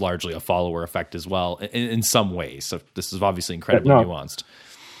it's largely a follower effect as well in some ways. So this is obviously incredibly nuanced.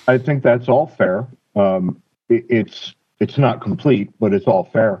 I think that's all fair. It's not complete, but it's all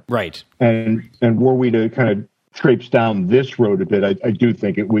fair. Right. And were we to kind of traipse down this road a bit, I do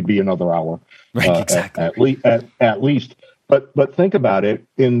think it would be another hour. Right, exactly. At least. But think about it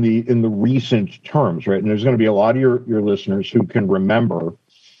in the recent terms, right? And there's going to be a lot of your listeners who can remember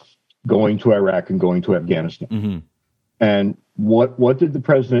going to Iraq and going to Afghanistan. Mm-hmm. And what did the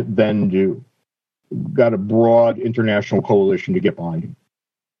president then do? Got a broad international coalition to get behind him,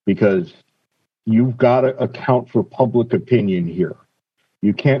 because you've got to account for public opinion here.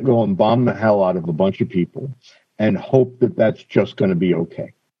 You can't go and bomb the hell out of a bunch of people and hope that that's just going to be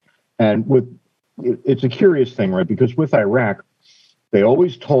okay. And it's a curious thing, right? Because with Iraq, they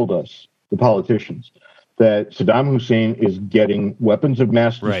always told us, the politicians, that Saddam Hussein is getting weapons of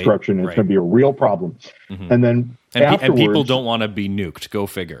mass destruction and it's going to be a real problem. Mm-hmm. And then and people don't want to be nuked. Go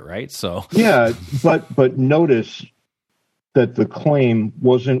figure, right? So yeah, but notice that the claim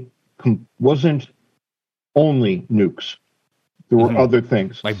wasn't only nukes. There were other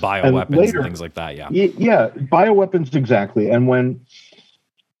things like bioweapons and things like that. Yeah, bioweapons, exactly. And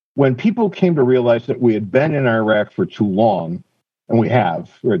when people came to realize that we had been in Iraq for too long, and we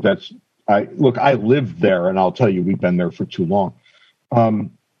have, I lived there, and I'll tell you, we've been there for too long.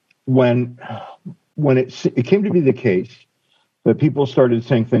 When it came to be the case that people started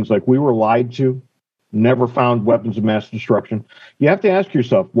saying things like, we were lied to, never found weapons of mass destruction, you have to ask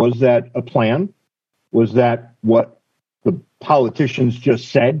yourself, was that a plan? Was that what the politicians just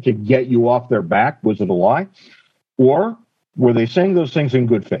said to get you off their back? Was it a lie? Or were they saying those things in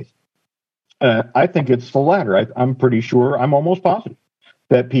good faith? I think it's the latter. I'm pretty sure, I'm almost positive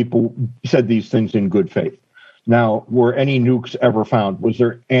that people said these things in good faith. Now, were any nukes ever found? Was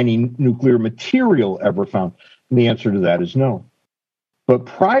there any nuclear material ever found? And the answer to that is no. But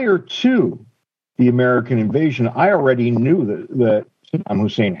prior to the American invasion, I already knew that Saddam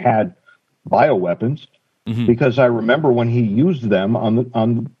Hussein had bioweapons, because I remember when he used them on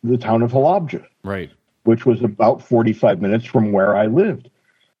the town of Halabja, right, which was about 45 minutes from where I lived,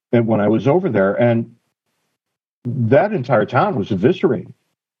 and when I was over there, and that entire town was eviscerated.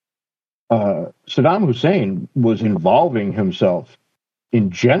 Saddam Hussein was involving himself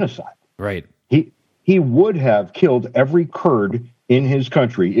in genocide. Right. He would have killed every Kurd in his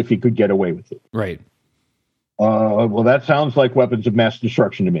country if he could get away with it. Right. Well, that sounds like weapons of mass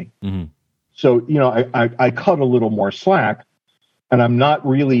destruction to me. Mm-hmm. So, I cut a little more slack, and I'm not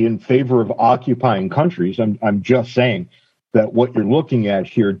really in favor of occupying countries. I'm just saying that what you're looking at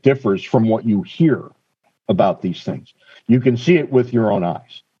here differs from what you hear about these things. You can see it with your own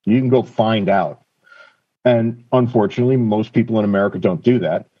eyes. You can go find out. And unfortunately, most people in America don't do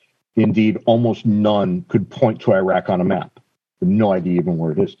that. Indeed, almost none could point to Iraq on a map. No idea even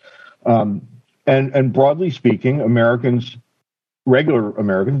where it is. And broadly speaking, regular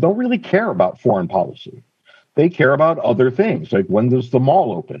Americans, don't really care about foreign policy. They care about other things, like when does the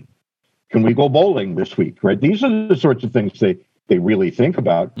mall open? Can we go bowling this week? Right? These are the sorts of things they really think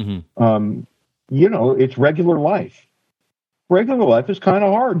about. Mm-hmm. It's regular life. Regular life is kind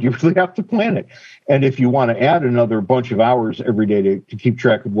of hard. You really have to plan it. And if you want to add another bunch of hours every day to keep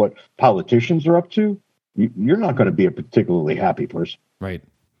track of what politicians are up to, you're not going to be a particularly happy person. Right.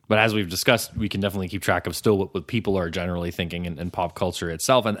 But as we've discussed, we can definitely keep track of still what people are generally thinking in pop culture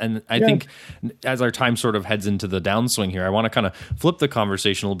itself. And I think as our time sort of heads into the downswing here, I want to kind of flip the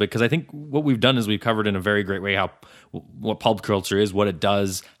conversation a little bit, because I think what we've done is we've covered in a very great way what pop culture is, what it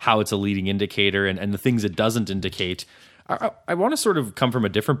does, how it's a leading indicator, and the things it doesn't indicate. I want to sort of come from a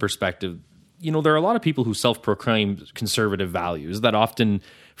different perspective. There are a lot of people who self-proclaim conservative values that often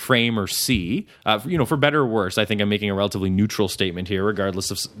frame or see, for better or worse. I think I'm making a relatively neutral statement here,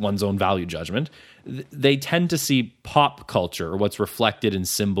 regardless of one's own value judgment. They tend to see pop culture, or what's reflected in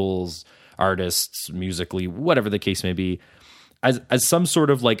symbols, artists, musically, whatever the case may be, as some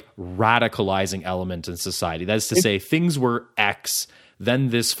sort of like radicalizing element in society. That is to say, things were X, then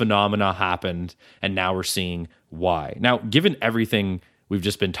this phenomena happened, and now we're seeing Y. Now, given everything we've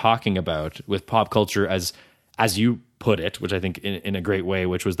just been talking about with pop culture, as you put it, which I think in a great way,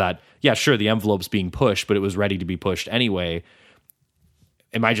 which was that, yeah, sure, the envelope's being pushed, but it was ready to be pushed anyway.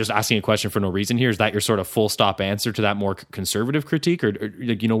 Am I just asking a question for no reason here? Is that your sort of full stop answer to that more conservative critique? Or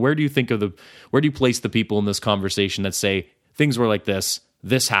where do you think where do you place the people in this conversation that say things were like this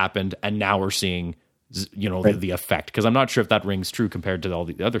happened, and now we're seeing, the effect? Because I'm not sure if that rings true compared to all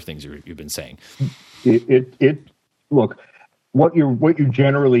the other things you've been saying. Look, what you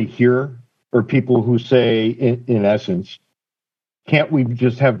generally hear are people who say, in essence, can't we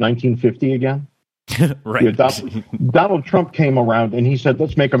just have 1950 again? Right. Donald Trump came around and he said,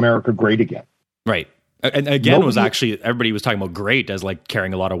 let's make America great again. Right. And again was actually, everybody was talking about great as like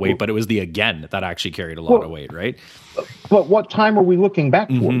carrying a lot of weight, but it was the again that actually carried a lot of weight, right? But what time are we looking back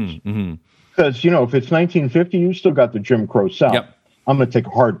towards? Mm-hmm. Because, if it's 1950, you still got the Jim Crow South. Yep. I'm going to take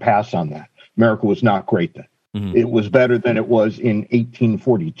a hard pass on that. America was not great then. Mm-hmm. It was better than it was in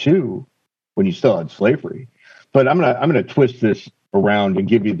 1842 when you still had slavery. But I'm gonna twist this around and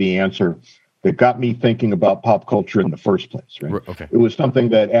give you the answer that got me thinking about pop culture in the first place. Right? Okay. It was something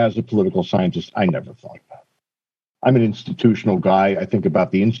that, as a political scientist, I never thought about. I'm an institutional guy. I think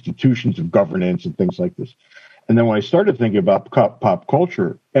about the institutions of governance and things like this. And then when I started thinking about pop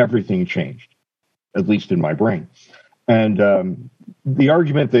culture, everything changed, at least in my brain. And the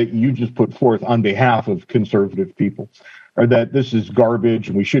argument that you just put forth on behalf of conservative people are that this is garbage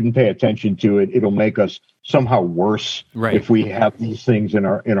and we shouldn't pay attention to it. It'll make us somehow worse if we have these things in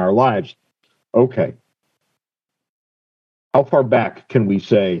our lives. Okay. How far back can we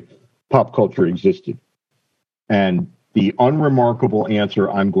say pop culture existed? And the unremarkable answer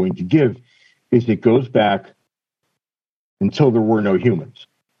I'm going to give is it goes back until there were no humans.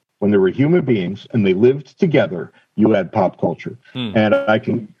 When there were human beings and they lived together, you had pop culture. And I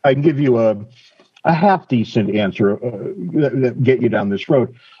can give you a half decent answer that get you down this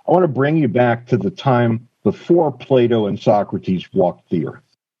road. I want to bring you back to the time before Plato and Socrates walked the earth.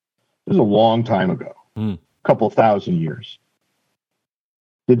 This is a long time ago, a couple thousand years.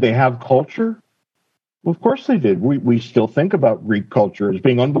 Did they have culture? Well, of course they did. We still think about Greek culture as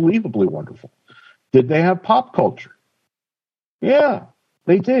being unbelievably wonderful. Did they have pop culture? Yeah,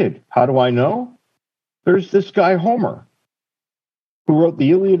 they did. How do I know? There's this guy, Homer, who wrote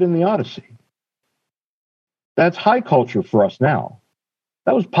the Iliad and the Odyssey. That's high culture for us now.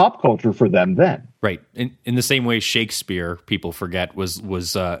 That was pop culture for them then. Right. In the same way Shakespeare, people forget,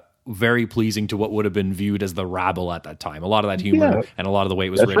 was very pleasing to what would have been viewed as the rabble at that time. A lot of that humor and a lot of the way it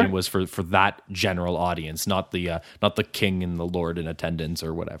was written was for that general audience, not the king and the lord in attendance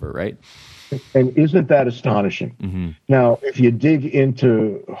or whatever, right? And isn't that astonishing? Mm-hmm. Now, if you dig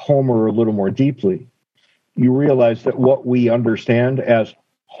into Homer a little more deeply, you realize that what we understand as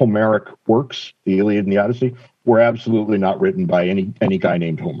Homeric works, the Iliad and the Odyssey, were absolutely not written by any guy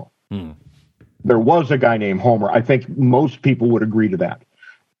named Homer. There was a guy named Homer. I think most people would agree to that.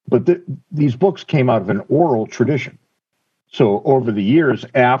 But these books came out of an oral tradition. So over the years,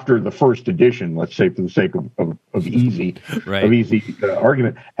 after the first edition, let's say for the sake of easy, right. of easy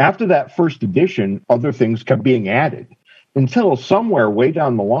argument, after that first edition, other things kept being added until somewhere way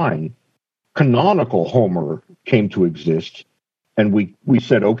down the line, canonical Homer came to exist, and we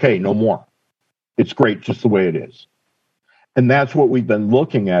said, okay, no more. It's great just the way it is. And that's what we've been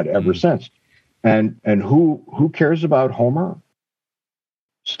looking at ever since. And who cares about Homer?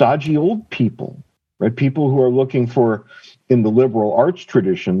 Stodgy old people, right? People who are looking for, in the liberal arts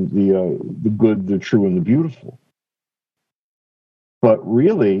tradition, the good, the true, and the beautiful. But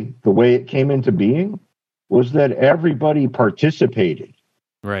really, the way it came into being was that everybody participated.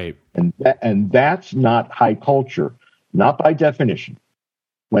 Right. And that's not high culture, not by definition.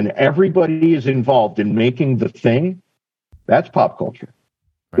 When everybody is involved in making the thing, that's pop culture.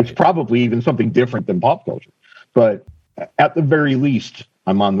 Right. It's probably even something different than pop culture. But at the very least,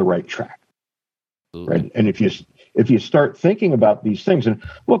 I'm on the right track. Right? And if you start thinking about these things, and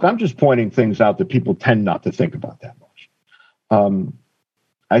look, I'm just pointing things out that people tend not to think about that much.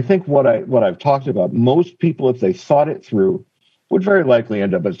 I think what I've talked about, most people, if they thought it through, would very likely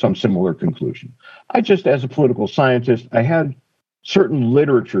end up at some similar conclusion. I just, as a political scientist, I had certain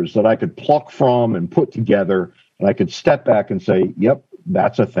literatures that I could pluck from and put together, and I could step back and say, yep,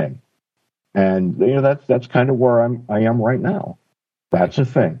 that's a thing. And that's kind of where I am right now. That's a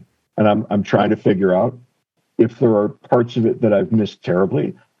thing. And I'm trying to figure out if there are parts of it that I've missed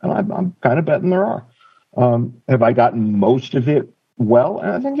terribly, and I'm kind of betting there are. Have I gotten most of it well?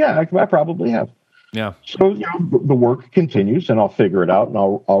 And I think, yeah, I probably have. Yeah. So, the work continues, and I'll figure it out, and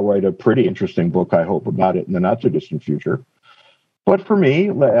I'll write a pretty interesting book, I hope, about it in the not too distant future. But for me,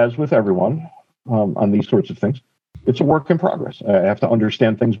 as with everyone on these sorts of things, it's a work in progress. I have to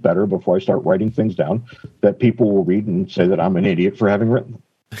understand things better before I start writing things down that people will read and say that I'm an idiot for having written them.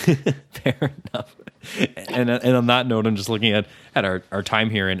 Fair enough. And on that note, I'm just looking at our time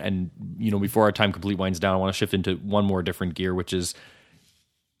here, and before our time completely winds down, I want to shift into one more different gear, which is,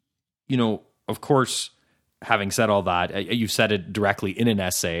 of course, having said all that, you've said it directly in an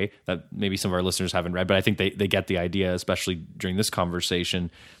essay that maybe some of our listeners haven't read, but I think they get the idea, especially during this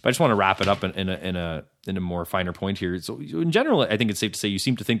conversation. But I just want to wrap it up in a more finer point here. So in general, I think it's safe to say you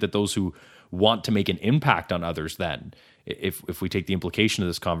seem to think that those who want to make an impact on others, then, if we take the implication of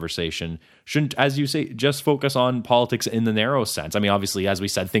this conversation, shouldn't, as you say, just focus on politics in the narrow sense. I mean, obviously, as we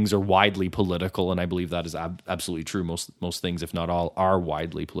said, things are widely political, and I believe that is absolutely true. Most things, if not all, are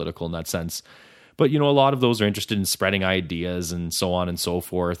widely political in that sense. But, a lot of those are interested in spreading ideas and so on and so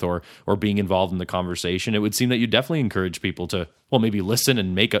forth, or being involved in the conversation. It would seem that you definitely encourage people to, maybe listen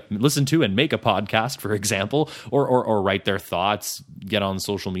to and make a podcast, for example, or write their thoughts, get on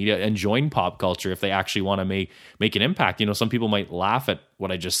social media, and join pop culture if they actually want to make an impact. Some people might laugh at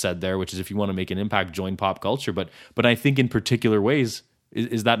what I just said there, which is if you want to make an impact, join pop culture. But I think in particular ways,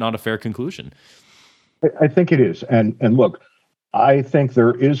 is that not a fair conclusion? I think it is. And look, I think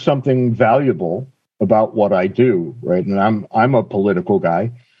there is something valuable about what I do, right? And I'm a political guy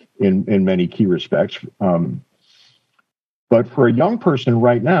in many key respects. But for a young person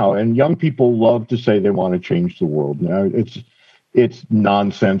right now, and young people love to say they want to change the world. It's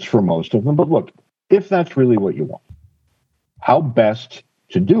nonsense for most of them. But look, if that's really what you want, how best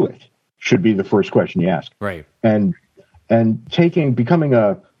to do it should be the first question you ask. Right. And becoming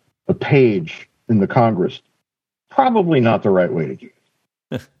a page in the Congress, probably not the right way to do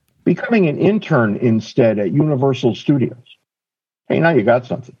it. Becoming an intern instead at Universal Studios. Hey, now you got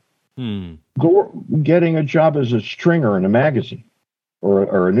something. Getting a job as a stringer in a magazine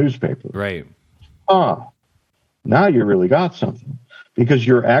or a newspaper. Right. Now you really got something, because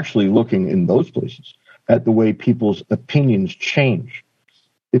you're actually looking in those places at the way people's opinions change.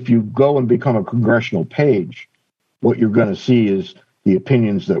 If you go and become a congressional page, what you're going to see is the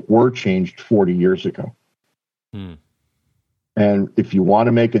opinions that were changed 40 years ago. And if you want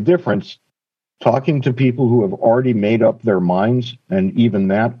to make a difference, talking to people who have already made up their minds, and even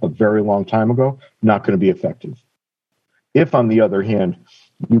that a very long time ago, not going to be effective. If, on the other hand,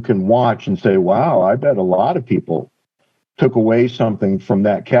 you can watch and say, wow, I bet a lot of people took away something from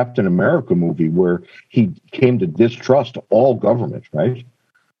that Captain America movie where he came to distrust all government, right?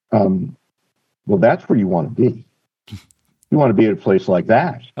 Well, that's where you want to be. You want to be at a place like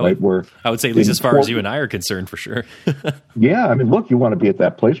that, right? Where I would say, at least as far as you and I are concerned, for sure. Yeah, I mean, look, you want to be at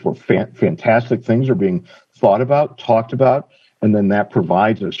that place where fantastic things are being thought about, talked about, and then that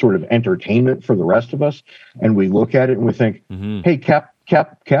provides a sort of entertainment for the rest of us. And we look at it and we think, hey, Cap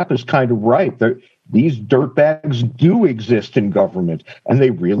is kind of right. these dirtbags do exist in government, and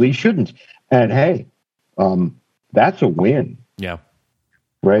they really shouldn't. And hey, that's a win. Yeah.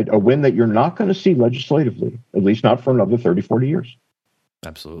 Right? A win that you're not going to see legislatively, at least not for another 30, 40 years.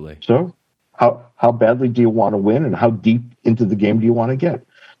 Absolutely. So how badly do you want to win, and how deep into the game do you want to get?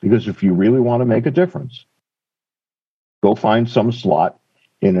 Because if you really want to make a difference, go find some slot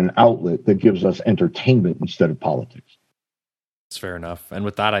in an outlet that gives us entertainment instead of politics. That's fair enough. And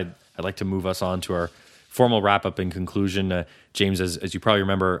with that, I'd like to move us on to our formal wrap-up and conclusion. James, as you probably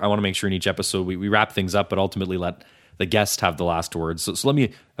remember, I want to make sure in each episode we wrap things up, but ultimately let the guest have the last words. So let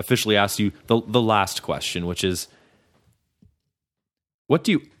me officially ask you the last question, which is, what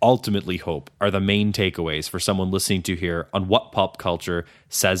do you ultimately hope are the main takeaways for someone listening to here on what pop culture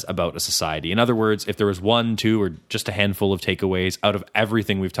says about a society? In other words, if there was one, two, or just a handful of takeaways out of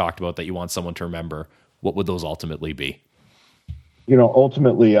everything we've talked about that you want someone to remember, what would those ultimately be?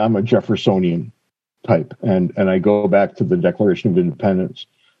 Ultimately, I'm a Jeffersonian type, and I go back to the Declaration of Independence,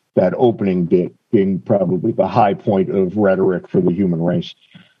 that opening bit being probably the high point of rhetoric for the human race.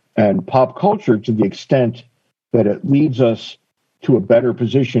 And pop culture, to the extent that it leads us to a better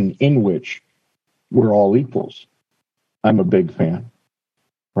position in which we're all equals, I'm a big fan,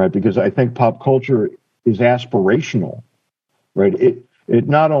 right? Because I think pop culture is aspirational, right? It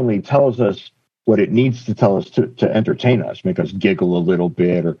not only tells us what it needs to tell us to entertain us, make us giggle a little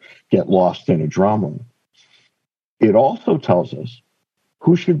bit or get lost in a drama. It also tells us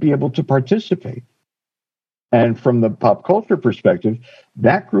who should be able to participate. And from the pop culture perspective,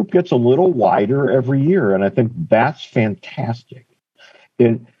 that group gets a little wider every year. And I think that's fantastic.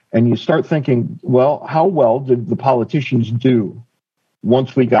 And you start thinking, well, how well did the politicians do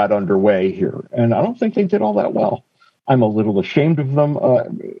once we got underway here? And I don't think they did all that well. I'm a little ashamed of them.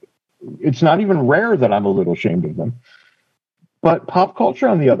 It's not even rare that I'm a little ashamed of them. But pop culture,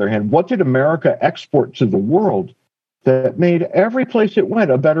 on the other hand, what did America export to the world that made every place it went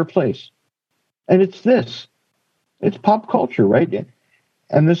a better place? And it's this. It's pop culture, right?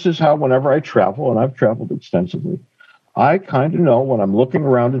 And this is how, whenever I travel, and I've traveled extensively, I kind of know when I'm looking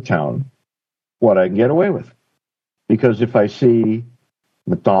around a town what I can get away with. Because if I see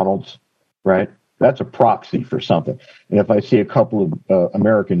McDonald's, right, that's a proxy for something. And if I see a couple of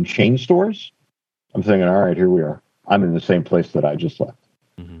American chain stores, I'm thinking, all right, here we are. I'm in the same place that I just left.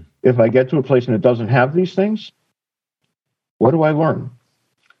 Mm-hmm. If I get to a place and it doesn't have these things, what do I learn?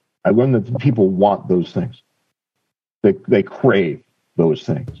 I learn that the people want those things. They crave those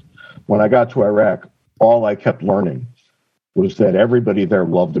things. When I got to Iraq, all I kept learning was that everybody there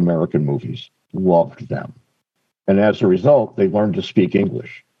loved American movies, loved them. And as a result, they learned to speak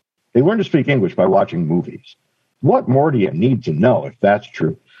English. They learned to speak English by watching movies. What more do you need to know if that's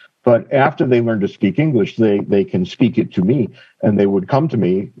true? But after they learned to speak English, they can speak it to me. And they would come to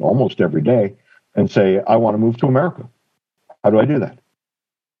me almost every day and say, I want to move to America. How do I do that?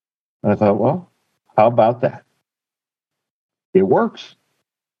 And I thought, well, how about that? It works.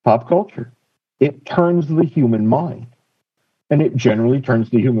 Pop culture. It turns the human mind. And it generally turns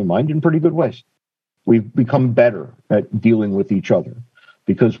the human mind in pretty good ways. We've become better at dealing with each other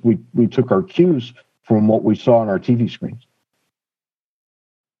because we took our cues from what we saw on our TV screens.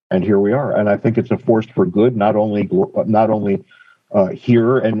 And here we are. And I think it's a force for good, not only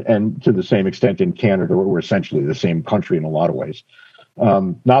here and to the same extent in Canada, where we're essentially the same country in a lot of ways.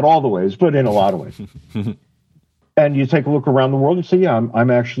 Not all the ways, but in a lot of ways. And you take a look around the world and say, yeah,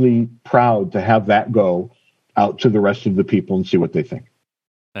 I'm actually proud to have that go out to the rest of the people and see what they think.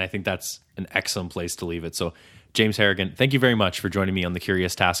 And I think that's an excellent place to leave it. So, James Harrigan, thank you very much for joining me on The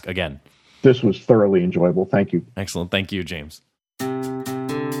Curious Task again. This was thoroughly enjoyable. Thank you. Excellent. Thank you, James.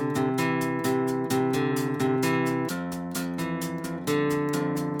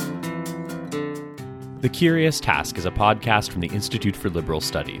 The Curious Task is a podcast from the Institute for Liberal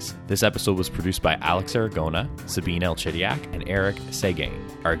Studies. This episode was produced by Alex Aragona, Sabine Elchidiak, and Eric Seguin.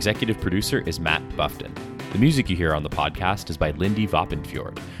 Our executive producer is Matt Buffton. The music you hear on the podcast is by Lindy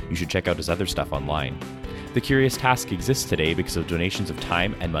Voppenfjord. You should check out his other stuff online. The Curious Task exists today because of donations of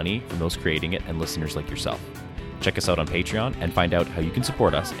time and money from those creating it and listeners like yourself. Check us out on Patreon and find out how you can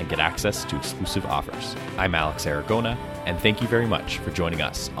support us and get access to exclusive offers. I'm Alex Aragona, and thank you very much for joining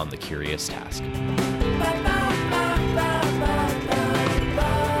us on The Curious Task. Bye-bye.